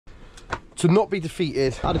to not be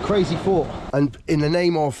defeated. I had a crazy thought, and in the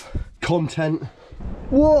name of content,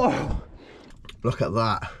 whoa, look at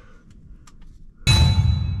that.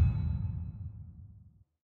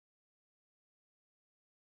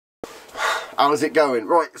 How's it going?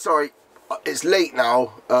 Right, sorry, it's late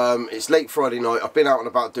now. It's late Friday night. I've been out and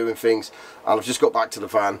about doing things, and I've just got back to the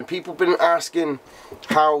van. And people have been asking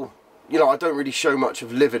how, you know, I don't really show much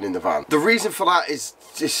of living in the van. The reason for that is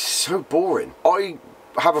just so boring. I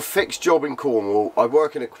have a fixed job in Cornwall. I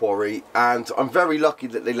work in a quarry, and I'm very lucky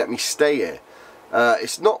that they let me stay here.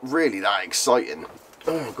 It's not really that exciting.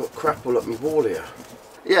 Oh, I've got crap all up my wall here.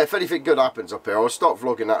 Yeah, if anything good happens up here, I'll start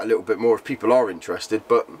vlogging that a little bit more if people are interested,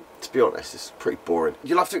 but to be honest, it's pretty boring.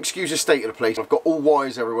 You'll have to excuse the state of the place. I've got all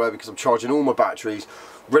wires everywhere because I'm charging all my batteries,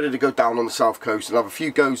 ready to go down on the south coast and have a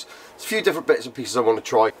few goes. There's a few different bits and pieces I want to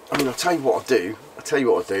try. I mean, I'll tell you what I'll do.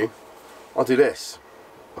 I'll do this.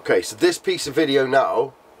 Okay, so this piece of video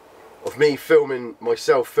now of me filming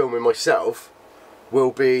myself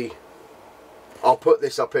will be, I'll put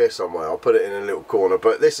this up here somewhere. I'll put it in a little corner,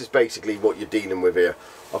 but this is basically what you're dealing with here.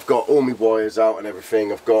 I've got all my wires out and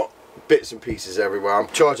everything. I've got bits and pieces everywhere. I'm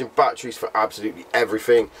charging batteries for absolutely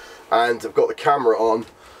everything, and I've got the camera on,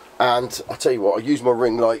 and I'll tell you what, I use my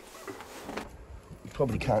ring light. You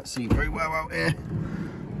probably can't see very well out here.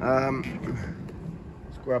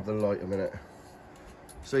 Let's grab the light a minute.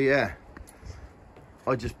 So yeah,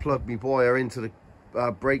 I just plugged my wire into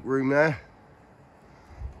the break room there.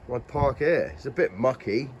 My park here. It's a bit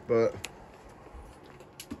mucky, but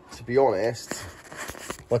to be honest,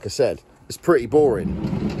 like I said, it's pretty boring.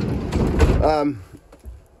 I'm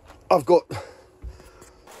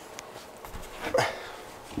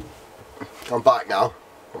back now.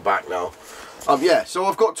 Yeah, so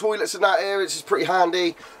I've got toilets in that area, which is pretty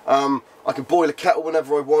handy. I can boil a kettle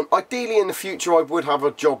whenever I want. Ideally in the future I would have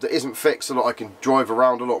a job that isn't fixed so that I can drive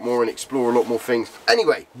around a lot more and explore a lot more things.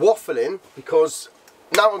 Anyway, waffling, because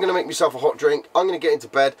now I'm going to make myself a hot drink. I'm going to get into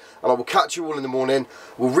bed, and I will catch you all in the morning.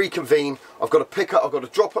 We'll reconvene. I've got to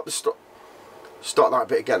drop up the stuff. Start that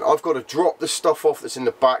bit again. I've got to drop the stuff off that's in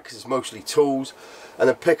the back because it's mostly tools, and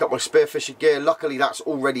then pick up my spearfishing gear. Luckily that's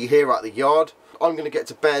already here at the yard. I'm going to get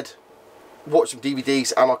to bed, watch some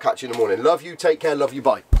DVDs, and I'll catch you in the morning. Love you, take care, love you,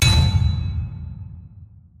 bye.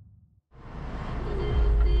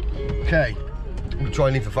 Okay, I'm going to try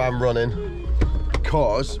and leave the van running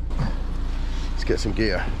because let's get some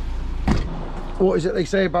gear. What is it they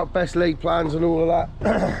say about best laid plans and all of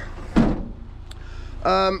that?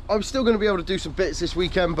 I'm still going to be able to do some bits this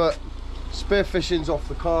weekend, but spearfishing's off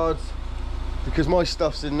the cards because my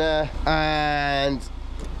stuff's in there, and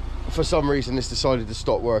for some reason it's decided to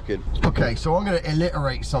stop working. Okay, so I'm going to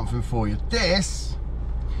alliterate something for you. This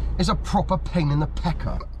is a proper pain in the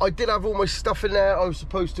pecker. I did have all my stuff in there. I was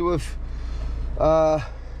supposed to have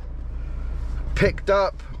picked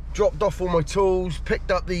up, dropped off all my tools, picked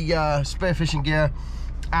up the spearfishing gear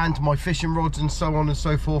and my fishing rods and so on and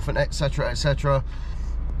so forth, and etc, etc.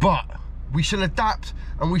 But we shall adapt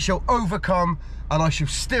and we shall overcome, and I shall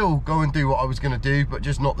still go and do what I was going to do, but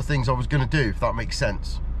just not the things I was going to do, if that makes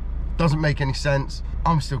sense. Doesn't make any sense.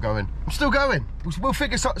 I'm still going. We'll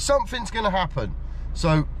figure something's going to happen.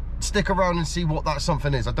 So stick around and see what that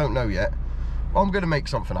something is. I don't know yet. I'm going to make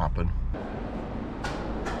something happen.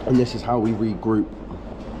 And this is how we regroup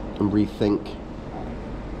and rethink.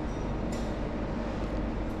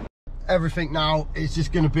 Everything now is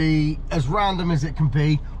just going to be as random as it can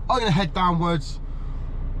be. I'm going to head downwards,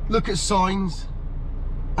 look at signs,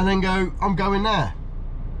 and then go, I'm going there.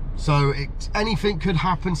 So anything could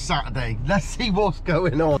happen Saturday. Let's see what's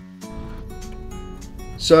going on.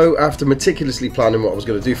 So after meticulously planning what I was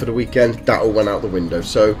going to do for the weekend, that all went out the window.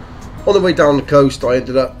 So on the way down the coast, I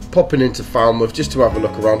ended up popping into Falmouth just to have a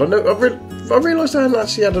look around. I realised I hadn't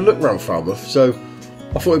actually had a look around Falmouth, so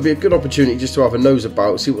I thought it'd be a good opportunity just to have a nose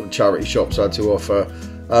about, see what the charity shops had to offer.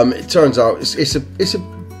 It turns out it's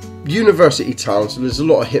a university town, so there's a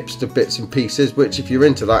lot of hipster bits and pieces, which if you're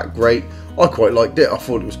into that, great. I quite liked it. I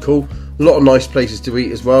thought it was cool. A lot of nice places to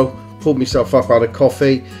eat as well. Pulled myself up, had a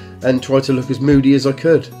coffee, and tried to look as moody as I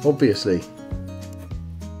could, obviously.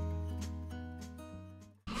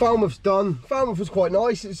 Falmouth's done. Falmouth was quite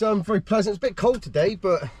nice. It's very pleasant. It's a bit cold today,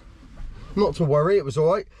 but not to worry, it was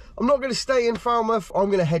alright. I'm not going to stay in Falmouth. I'm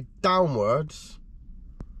going to head downwards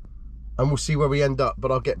and we'll see where we end up,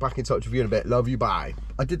 but I'll get back in touch with you in a bit. Love you, bye.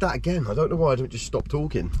 I did that again. I don't know why I don't just stop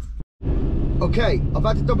talking. Okay, I've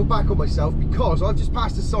had to double back on myself because I've just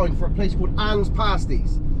passed a sign for a place called Anne's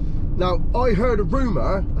Pasties. Now, I heard a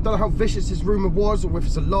rumour, I don't know how vicious this rumour was or if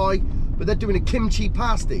it's a lie, but they're doing a kimchi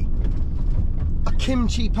pasty. A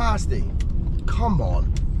kimchi pasty. Come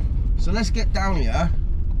on. So let's get down here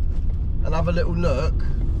and have a little look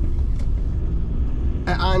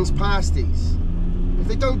at Anne's Pasties. If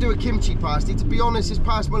they don't do a kimchi pasty, to be honest, it's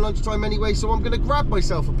past my lunchtime anyway, so I'm going to grab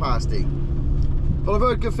myself a pasty. But I've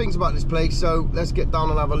heard good things about this place, so let's get down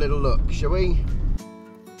and have a little look, shall we?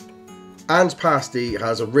 Anne's Pasty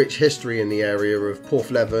has a rich history in the area of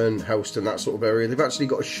Porthleven, Helston, that sort of area. They've actually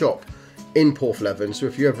got a shop in Porthleven, so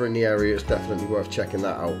if you're ever in the area, it's definitely worth checking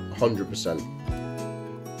that out, 100%.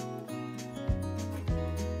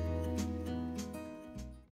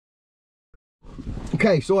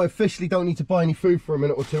 Okay, so I officially don't need to buy any food for a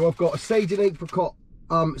minute or two. I've got a sage and apricot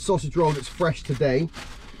sausage roll that's fresh today.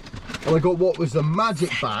 And I got what was the magic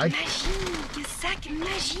bag.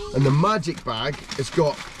 And the magic bag has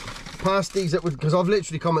got pasties that would, because I've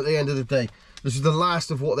literally come at the end of the day. This is the last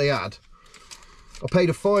of what they had. I paid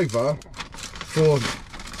a £5 for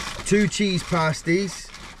 2 cheese pasties,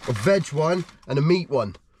 a veg one and a meat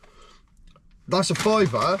one. That's a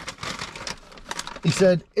 £5. He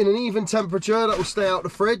said in an even temperature that will stay out the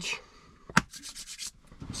fridge.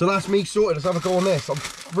 So that's me sorted. Let's have a go on this. I'm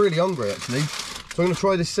really hungry actually. So I'm going to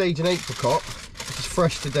try this sage and apricot, which is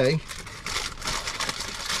fresh today.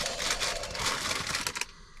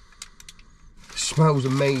 It smells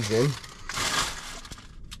amazing.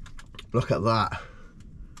 Look at that.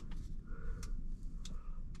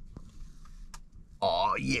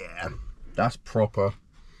 Oh yeah, that's proper.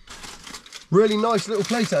 Really nice little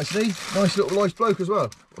place actually. Nice bloke as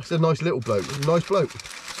well. I said nice little bloke. Nice bloke.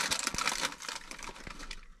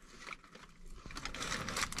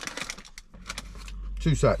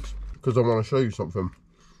 Two secs, because I want to show you something.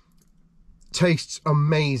 Tastes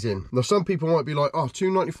amazing. Now some people might be like, oh,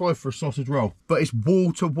 £2.95 for a sausage roll, but it's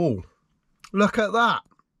wall to wall. Look at that.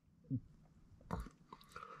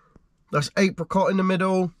 That's apricot in the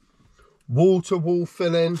middle, wall to wall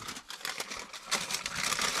filling.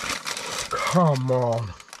 Come on.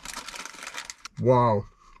 Wow.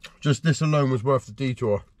 Just this alone was worth the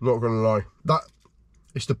detour, not gonna lie.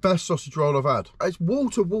 It's the best sausage roll I've had. It's wall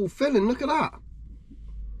to wall filling, look at that.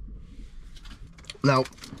 Now,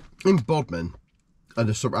 in Bodmin and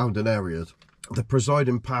the surrounding areas, the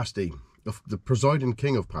presiding pasty, the presiding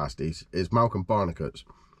king of pasties is Malcolm Barnicot's.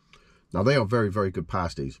 Now they are very, very good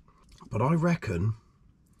pasties, but I reckon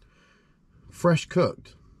fresh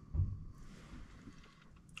cooked,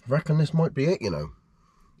 I reckon this might be it, you know.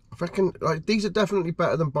 I reckon like these are definitely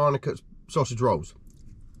better than Barnicot's sausage rolls,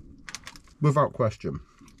 without question.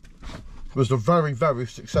 It was a very, very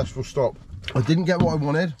successful stop. I didn't get what I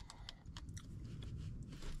wanted,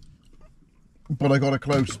 but I got a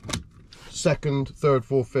close second, third,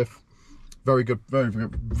 fourth, fifth. Very good, very,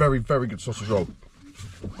 very, very good sausage roll.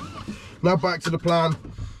 Now back to the plan.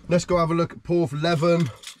 Let's go have a look at Porthleven.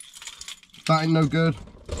 That ain't no good.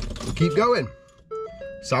 We'll keep going.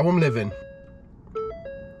 That's how I'm living.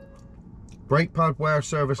 Brake pad wear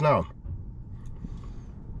service now.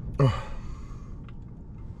 Oh.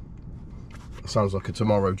 Sounds like a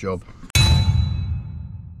tomorrow job.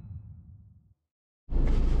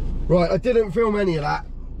 Right, I didn't film any of that.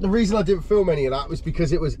 The reason I didn't film any of that was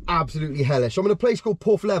because it was absolutely hellish. I'm in a place called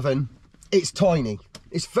Porthleven. It's tiny.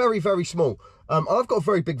 It's very, very small. I've got a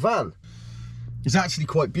very big van. It's actually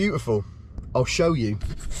quite beautiful. I'll show you.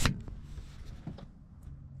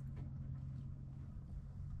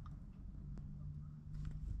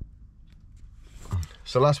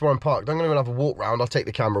 So that's where I'm parked. I'm going to have a walk round. I'll take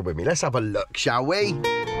the camera with me. Let's have a look, shall we?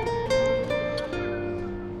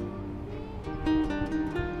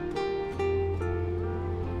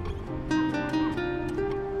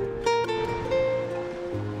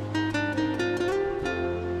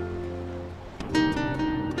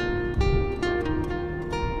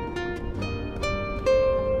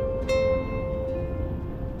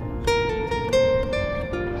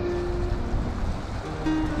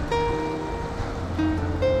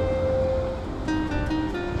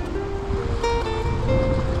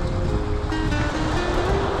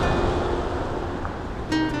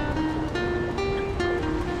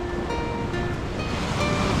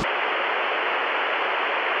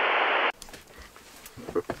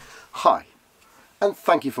 Hi, and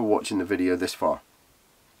thank you for watching the video this far.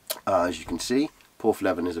 As you can see,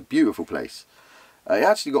 Porthleven is a beautiful place. It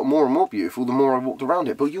actually got more and more beautiful the more I walked around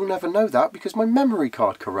it, but you'll never know that because my memory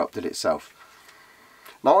card corrupted itself.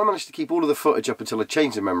 Now I managed to keep all of the footage up until I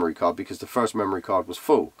changed the memory card because the first memory card was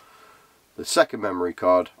full. The second memory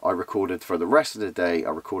card I recorded for the rest of the day. I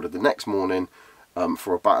recorded the next morning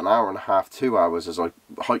for about an hour and a half, 2 hours as I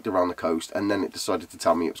hiked around the coast, and then it decided to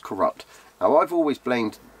tell me it was corrupt. Now I've always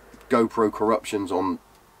blamed GoPro corruptions on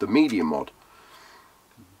the media mod,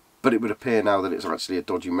 but it would appear now that it's actually a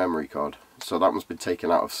dodgy memory card, so that one's been taken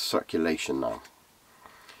out of circulation now.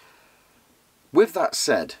 With that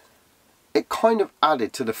said, it kind of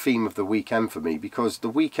added to the theme of the weekend for me, because the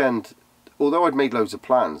weekend, although I'd made loads of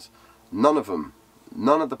plans, none of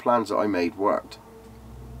the plans that I made worked.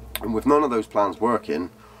 And with none of those plans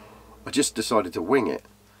working, I just decided to wing it.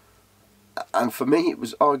 And for me, it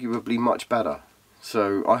was arguably much better.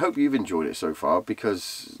 So I hope you've enjoyed it so far,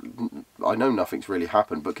 because I know nothing's really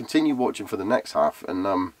happened, but continue watching for the next half, and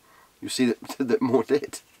you'll see that more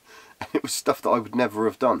did. And it was stuff that I would never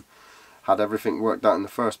have done had everything worked out in the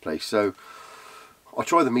first place. So I'll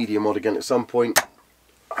try the media mod again at some point,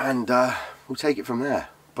 and we'll take it from there.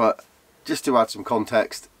 But just to add some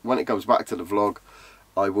context, when it comes back to the vlog,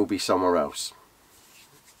 I will be somewhere else.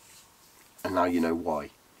 And now you know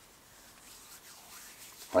why.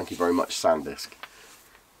 Thank you very much, Sandisk.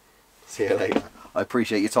 See you later. I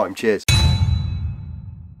appreciate your time. Cheers.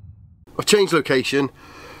 I've changed location.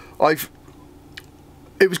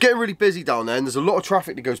 It was getting really busy down there, and there's a lot of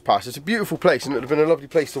traffic that goes past. It's a beautiful place, and it would have been a lovely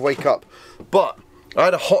place to wake up. But I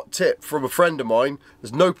had a hot tip from a friend of mine.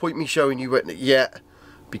 There's no point me showing you it yet,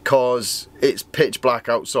 because it's pitch black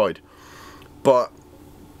outside. But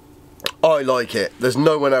I like it. There's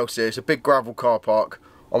no one else here. It's a big gravel car park.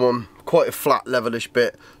 I'm on quite a flat levelish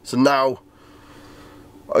bit. So now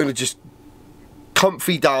I'm going to just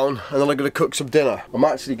comfy down, and then I'm going to cook some dinner. I'm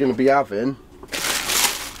actually going to be having,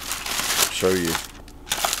 show you,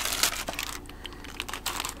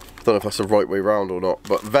 I don't know if that's the right way round or not,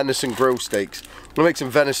 but venison grill steaks. I'm going to make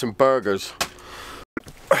some venison burgers.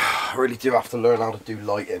 I really do have to learn how to do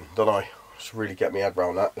lighting, don't I? Just really get my head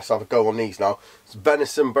around that. Let's have a go on these now. It's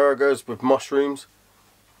venison burgers with mushrooms.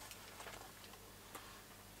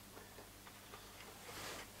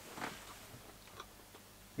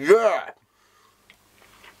 Yeah!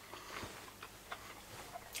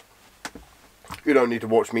 You don't need to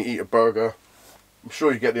watch me eat a burger. I'm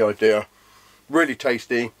sure you get the idea. Really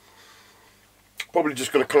tasty. Probably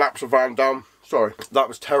just going to collapse the van down. Sorry, that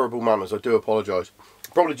was terrible manners. I do apologise.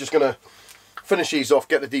 Probably just going to finish these off,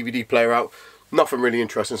 get the DVD player out. Nothing really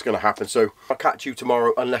interesting is going to happen. So I'll catch you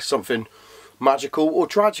tomorrow unless something magical or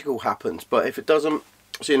tragical happens. But if it doesn't,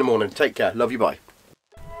 see you in the morning. Take care. Love you. Bye.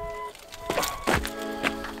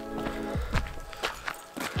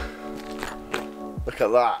 Look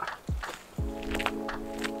at that.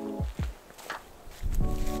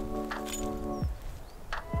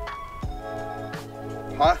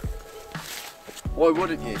 Huh? Why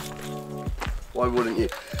wouldn't you? Why wouldn't you?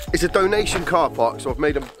 It's a donation car park, so I've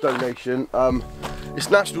made a donation.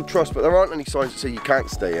 It's National Trust, but there aren't any signs that say you can't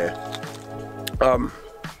stay here.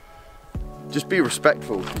 Just be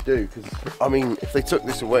respectful if you do, because I mean, if they took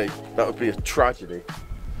this away, that would be a tragedy.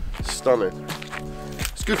 It's stunning.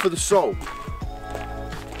 It's good for the soul.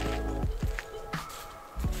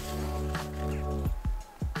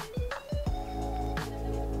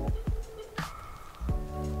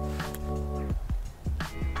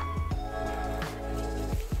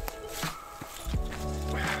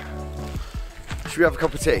 Should we have a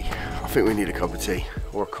cup of tea? I think we need a cup of tea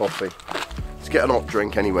or a coffee. Let's get an hot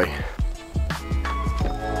drink anyway.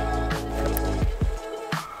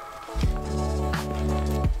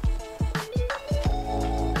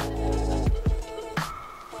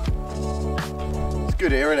 It's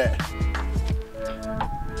good here, isn't it?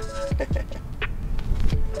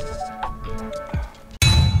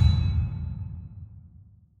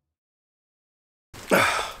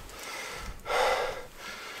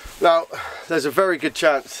 Now, there's a very good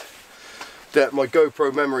chance that my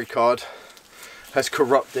GoPro memory card has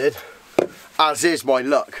corrupted, as is my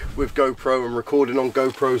luck with GoPro and recording on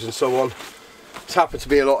GoPros and so on. It's happened to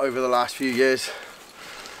me a lot over the last few years.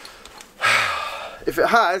 If it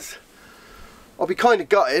has, I'll be kind of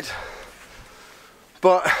gutted,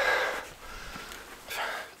 but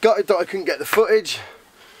gutted that I couldn't get the footage,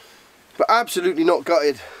 but absolutely not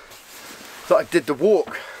gutted that I did the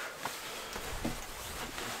walk.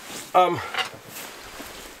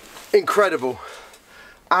 Incredible,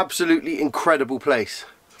 absolutely incredible place.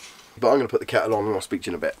 But I'm going to put the kettle on and I'll speak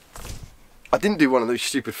to you in a bit. I didn't do one of those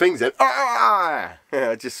stupid things then. Ah!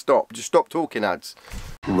 Yeah, just stop talking, ads.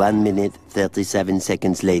 1 minute 37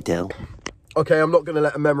 seconds later. Okay, I'm not going to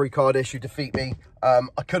let a memory card issue defeat me.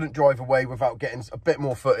 I couldn't drive away without getting a bit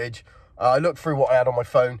more footage. I looked through what I had on my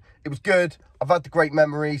phone. It was good. I've had the great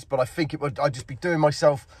memories, but I think I'd just be doing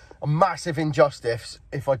myself a massive injustice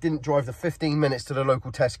if I didn't drive the 15 minutes to the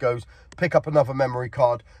local Tesco's, pick up another memory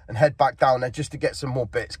card and head back down there just to get some more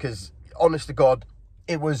bits, because honest to God,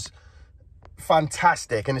 it was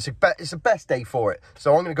fantastic and it's the best day for it.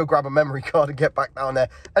 So I'm going to go grab a memory card and get back down there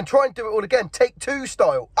and try and do it all again, take two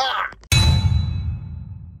style. Ah!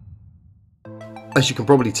 As you can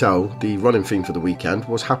probably tell, the running theme for the weekend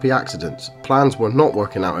was happy accidents. Plans were not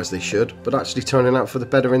working out as they should, but actually turning out for the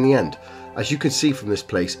better in the end. As you can see from this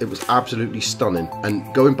place, it was absolutely stunning,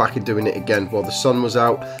 and going back and doing it again while the sun was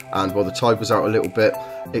out and while the tide was out a little bit,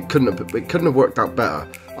 it couldn't have worked out better.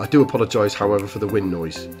 I do apologise, however, for the wind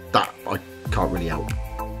noise. That I can't really help.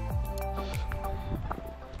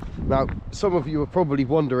 Now, some of you are probably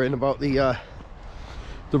wondering about the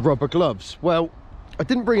rubber gloves. Well, I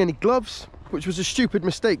didn't bring any gloves, which was a stupid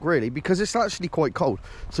mistake really, because it's actually quite cold.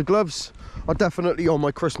 So gloves are definitely on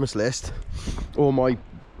my Christmas list, or my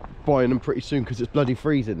buying them pretty soon because it's bloody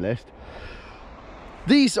freezing list.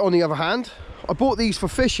 These, on the other hand, I bought these for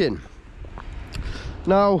fishing.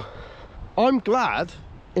 Now, I'm glad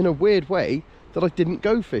in a weird way that I didn't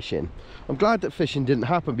go fishing. I'm glad that fishing didn't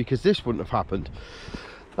happen, because this wouldn't have happened.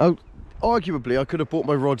 Now, arguably I could have brought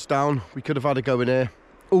my rods down, we could have had a go in here,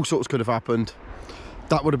 all sorts could have happened.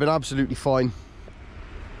 That would have been absolutely fine.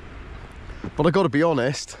 But I got to be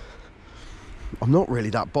honest, I'm not really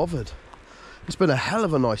that bothered. It's been a hell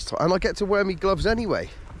of a nice time, and I get to wear me gloves anyway.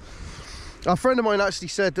 A friend of mine actually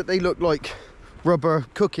said that they look like rubber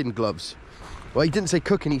cooking gloves. Well, he didn't say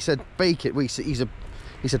cooking, he said bacon. Well,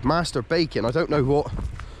 he said master baking. I don't know what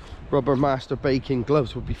rubber master baking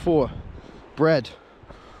gloves would be for. Bread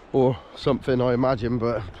or something, I imagine,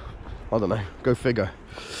 but I don't know, go figure.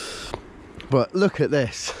 But look at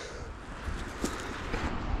this.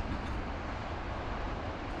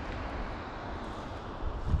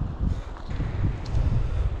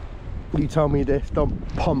 You tell me this don't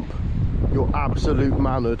pump your absolute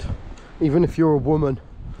manhood. Even if you're a woman,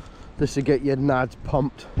 this will get your nads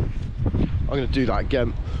pumped. I'm going to do that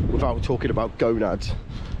again without talking about gonads,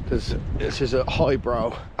 because this is a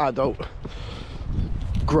highbrow, adult,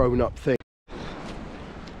 grown-up thing.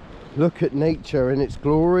 Look at nature in its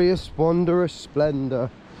glorious, wondrous splendour.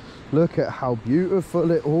 Look at how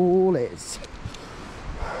beautiful it all is.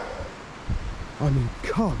 I mean,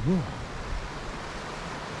 come on.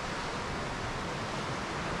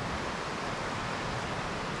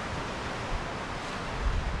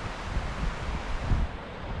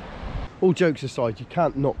 All jokes aside, you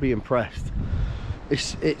can't not be impressed.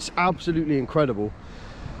 It's absolutely incredible.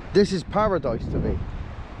 This is paradise to me.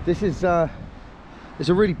 This is it's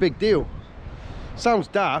a really big deal. Sounds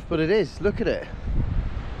daft, but it is. Look at it.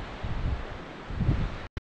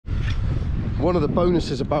 One of the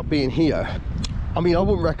bonuses about being here, I mean, I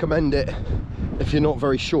wouldn't recommend it if you're not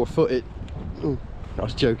very sure-footed. I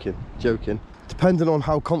was joking. Depending on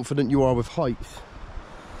how confident you are with heights,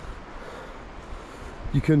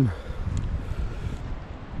 you can,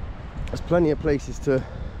 there's plenty of places to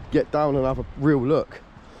get down and have a real look.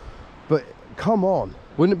 But come on,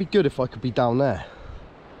 wouldn't it be good if I could be down there?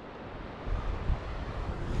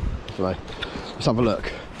 Right, let's have a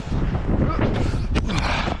look.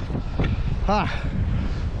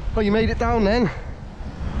 Well, you made it down then.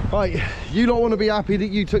 Right, you don't want to be happy that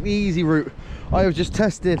you took the easy route. I have just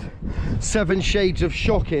tested 7 shades of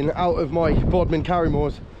shocking out of my Bodmin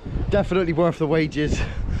Carrymores. Definitely worth the wages.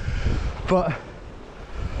 But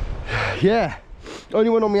yeah, only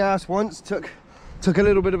went on my ass once, took a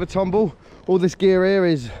little bit of a tumble. All this gear here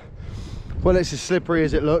is, well, it's as slippery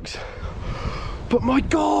as it looks. But my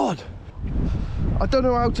God, I don't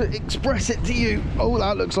know how to express it to you. Oh,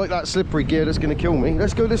 that looks like that slippery gear that's going to kill me.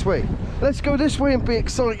 Let's go this way. Let's go this way and be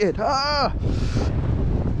excited. Ah!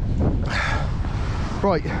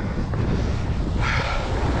 Right.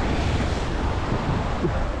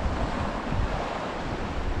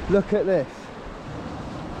 Look at this.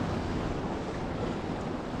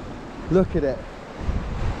 Look at it.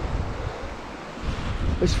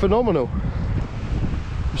 It's phenomenal.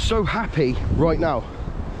 I'm so happy right now.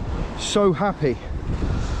 So happy.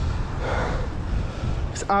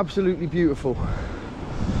 It's absolutely beautiful.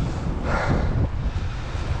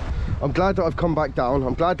 I'm glad that I've come back down.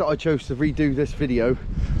 I'm glad that I chose to redo this video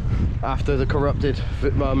after the corrupted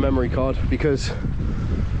memory card, because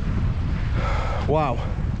wow,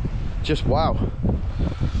 just wow.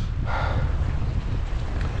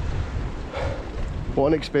 What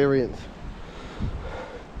an experience.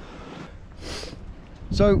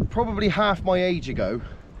 So probably half my age ago,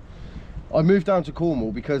 I moved down to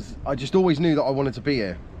Cornwall because I just always knew that I wanted to be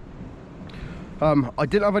here. I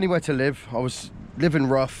didn't have anywhere to live. I was living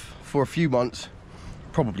rough for a few months,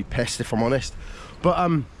 probably pissed if I'm honest. But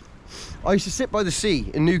I used to sit by the sea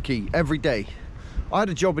in Newquay every day. I had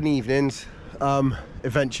a job in the evenings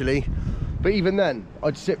eventually, but even then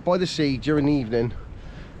I'd sit by the sea during the evening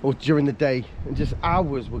or during the day, and just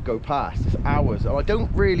hours would go past, just hours. And I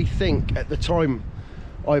don't really think at the time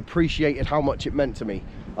I appreciated how much it meant to me.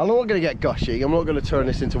 I'm not going to get gushy. I'm not going to turn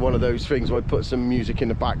this into one of those things where I put some music in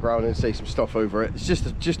the background and say some stuff over it. It's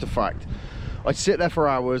just a fact. I'd sit there for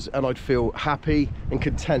hours and I'd feel happy and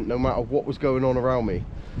content no matter what was going on around me.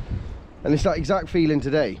 And it's that exact feeling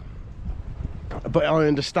today. But I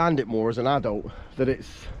understand it more as an adult, that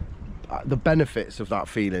it's the benefits of that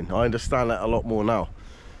feeling. I understand that a lot more now.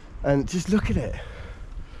 And just look at it.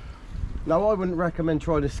 Now, I wouldn't recommend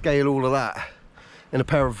trying to scale all of that in a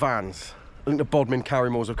pair of Vans. I think the Bodmin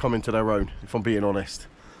Carrymores have come into their own, if I'm being honest.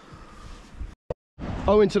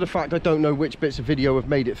 Owing to the fact I don't know which bits of video have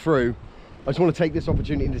made it through, I just want to take this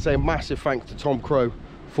opportunity to say a massive thanks to Tom Crow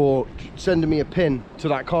for sending me a pin to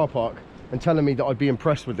that car park and telling me that I'd be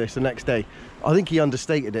impressed with this the next day. I think he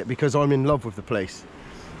understated it, because I'm in love with the place.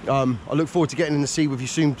 I look forward to getting in the sea with you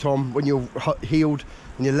soon, Tom, when you're healed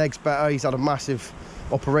and your leg's better. He's had a massive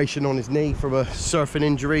operation on his knee from a surfing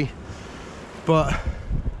injury, but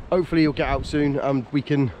hopefully he'll get out soon and we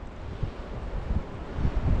can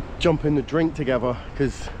jump in the drink together,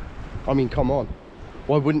 because, I mean, come on.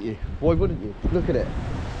 Why wouldn't you? Why wouldn't you? Look at it.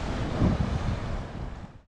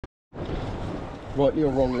 Rightly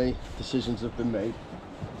or wrongly, decisions have been made.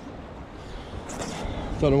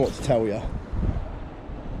 Don't know what to tell you.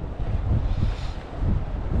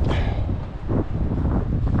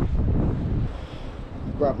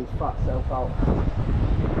 Grab his fat self out.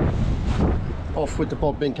 Off with the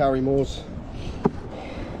Bodmin Carrymores.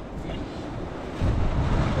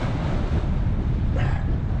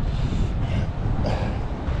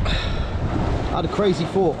 I had a crazy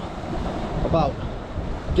thought about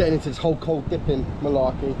getting into this whole cold dipping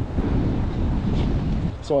malarkey,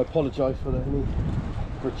 so I apologise for any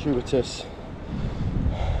gratuitous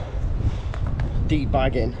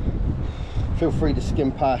debagging. Feel free to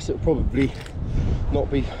skim past, it'll probably not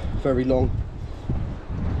be very long,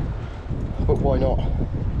 but why not?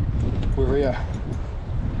 We're here.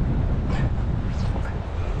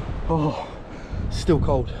 Oh, still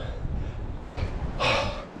cold.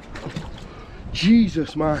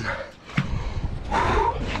 Jesus, man.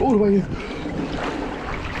 All the way in.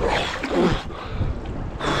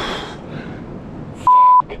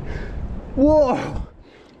 Fuck. Whoa.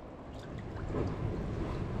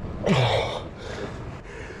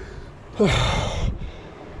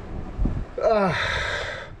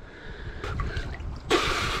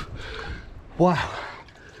 Wow.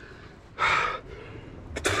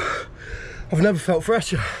 I've never felt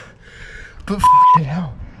fresher, but fucking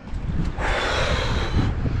hell.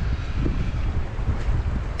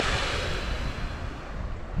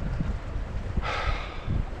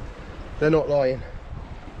 They're not lying.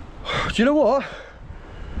 Do you know what?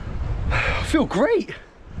 I feel great.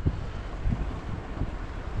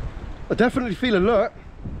 I definitely feel alert.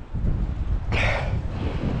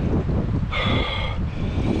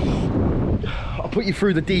 I'll put you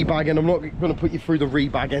through the debagging. I'm not going to put you through the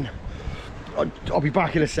rebagging. I'll be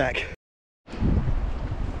back in a sec.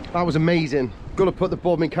 That was amazing. Got to put the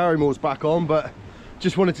Bodmin Carrymores back on, but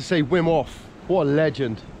just wanted to say Wim Hof. What a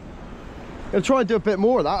legend. I'll try and do a bit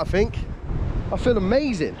more of that, I think. I feel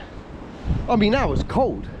amazing. I mean, now it's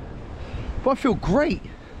cold, but I feel great.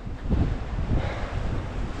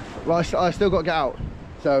 Well, I still got to get out,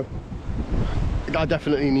 so I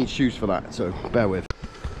definitely need shoes for that, so bear with.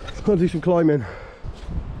 I'll do some climbing.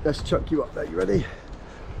 Let's chuck you up there, you ready?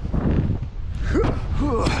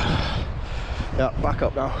 Yeah, back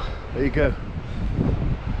up now. There you go.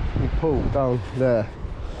 You pull down there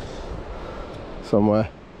somewhere.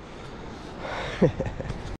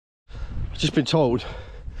 I've just been told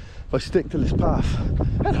if I stick to this path,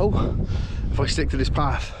 hello, if I stick to this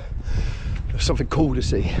path, there's something cool to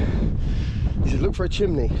see. He said, look for a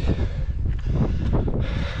chimney.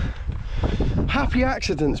 Happy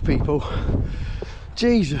accidents, people.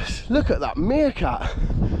 Jesus, look at that meerkat.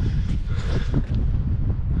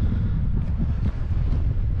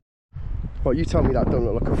 Well, you tell me that don't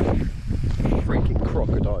look like a freaking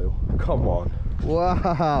crocodile. Come on.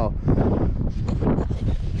 Wow.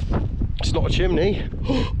 It's not a chimney.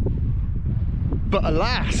 But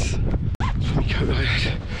alas.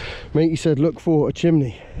 Mate, he said look for a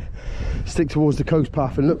chimney. Stick towards the coast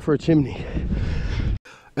path and look for a chimney.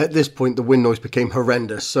 At this point, the wind noise became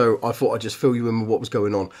horrendous, so I thought I'd just fill you in with what was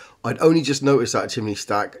going on. I'd only just noticed that chimney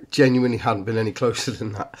stack, genuinely hadn't been any closer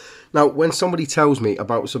than that. Now, when somebody tells me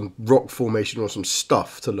about some rock formation or some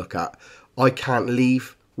stuff to look at, I can't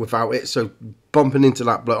leave without it, so bumping into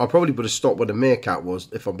that bloke, I probably would have stopped where the meerkat was,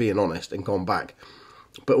 if I'm being honest, and gone back.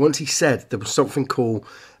 But once he said there was something cool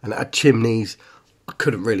and it had chimneys, I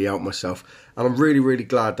couldn't really help myself. And I'm really, really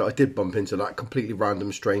glad that I did bump into that completely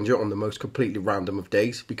random stranger on the most completely random of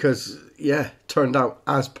days. Because, yeah, it turned out,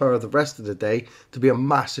 as per the rest of the day, to be a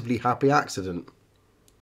massively happy accident.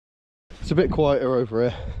 It's a bit quieter over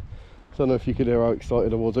here. I don't know if you could hear how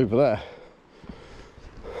excited I was over there.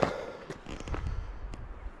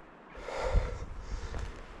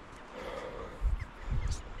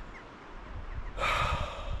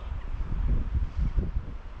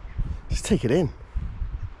 Just take it in.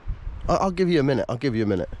 I'll give you a minute. I'll give you a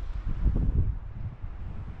minute.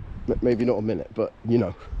 Maybe not a minute, but you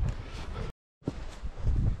know.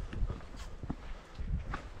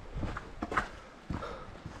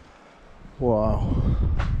 Wow.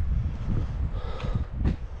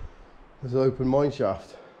 There's an open mine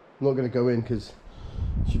shaft. I'm not going to go in because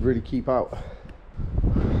you should really keep out.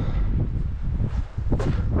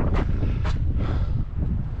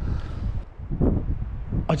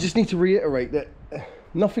 I just need to reiterate that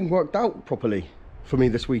nothing worked out properly for me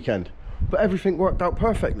this weekend, but everything worked out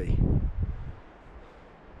perfectly.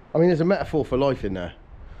 I mean, there's a metaphor for life in there,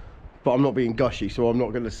 but I'm not being gushy, so I'm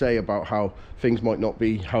not going to say about how things might not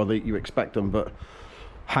be how you expect them, but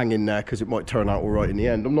hang in there because it might turn out all right in the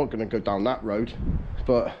end. I'm not going to go down that road,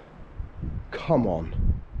 but come on.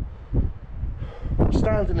 I'm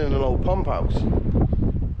standing in an old pump house.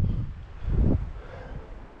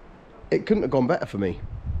 It couldn't have gone better for me.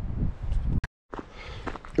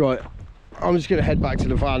 Right, I'm just going to head back to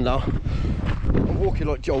the van now. I'm walking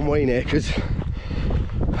like John Wayne here because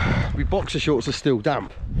my boxer shorts are still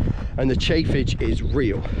damp and the chafage is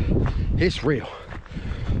real. It's real.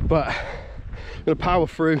 But I'm going to power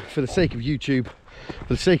through for the sake of YouTube,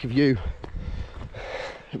 for the sake of you.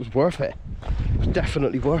 It was worth it. It was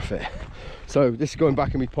definitely worth it. So this is going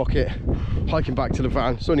back in my pocket, hiking back to the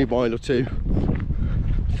van. It's only a mile or two,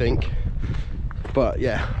 I think. But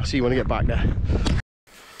yeah, I'll see you when I get back there.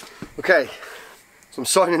 Okay, so I'm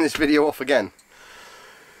signing this video off again.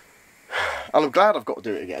 And I'm glad I've got to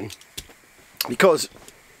do it again. Because,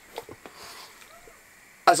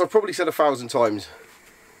 as I've probably said 1,000 times,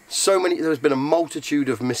 there's been a multitude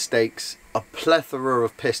of mistakes, a plethora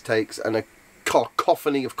of piss takes, and a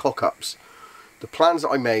cacophony of cock-ups. The plans that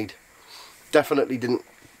I made definitely didn't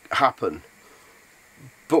happen.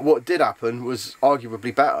 But what did happen was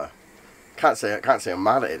arguably better. I can't say I'm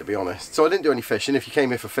mad at it, to be honest. So I didn't do any fishing. If you came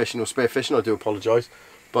here for fishing or spear fishing, I do apologise.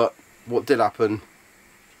 But what did happen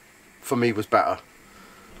for me was better.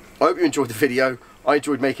 I hope you enjoyed the video. I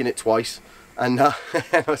enjoyed making it twice. And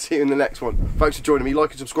I'll see you in the next one. Thanks for joining me. Like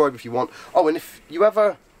and subscribe if you want. Oh, and if you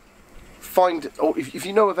ever find, or if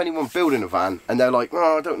you know of anyone building a van and they're like,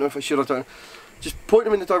 oh, I don't know if I should, I don't, just point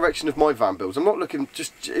them in the direction of my van builds. I'm not looking,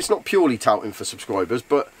 it's not purely touting for subscribers,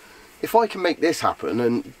 but if I can make this happen,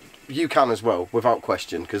 and you can as well, without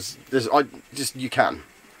question, because you can.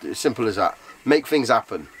 As simple as that. Make things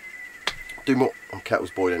happen. Do more. Oh,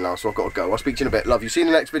 kettle's boiling now, so I've got to go. I'll speak to you in a bit. Love you. See you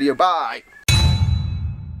in the next video. Bye.